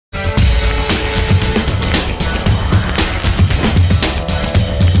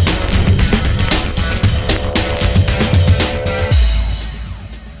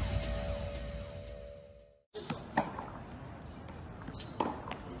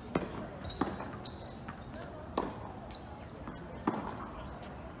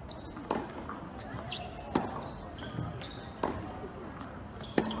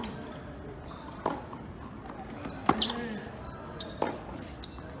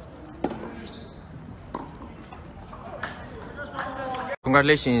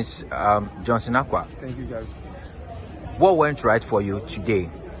Congratulations, Johnson Acquah. Thank you, guys. What went right for you today?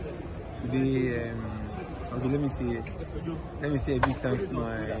 Today, okay, let me say a big thanks to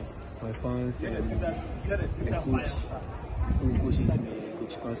my fans and the coach who coaches me,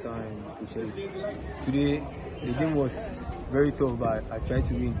 Coach Consa and Coach Eric. Today, the game was very tough, but I tried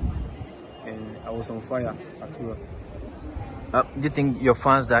to win, and I was on fire as well. Do you think your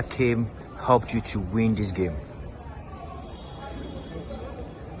fans that came helped you to win this game?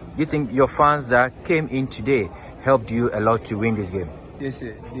 Do you think your fans that came in today helped you a lot to win this game? Yes,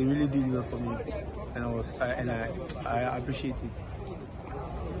 sir. They really did well for me, and I appreciate it.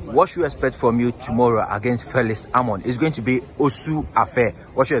 What should you expect from you tomorrow against Felix Amon? It's going to be Osu affair.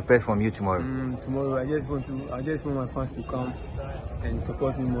 What should you expect from you tomorrow? Tomorrow, I just want my fans to come and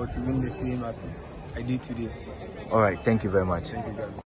support me more to win the game as I did today. All right. Thank you very much. Thank you, guys.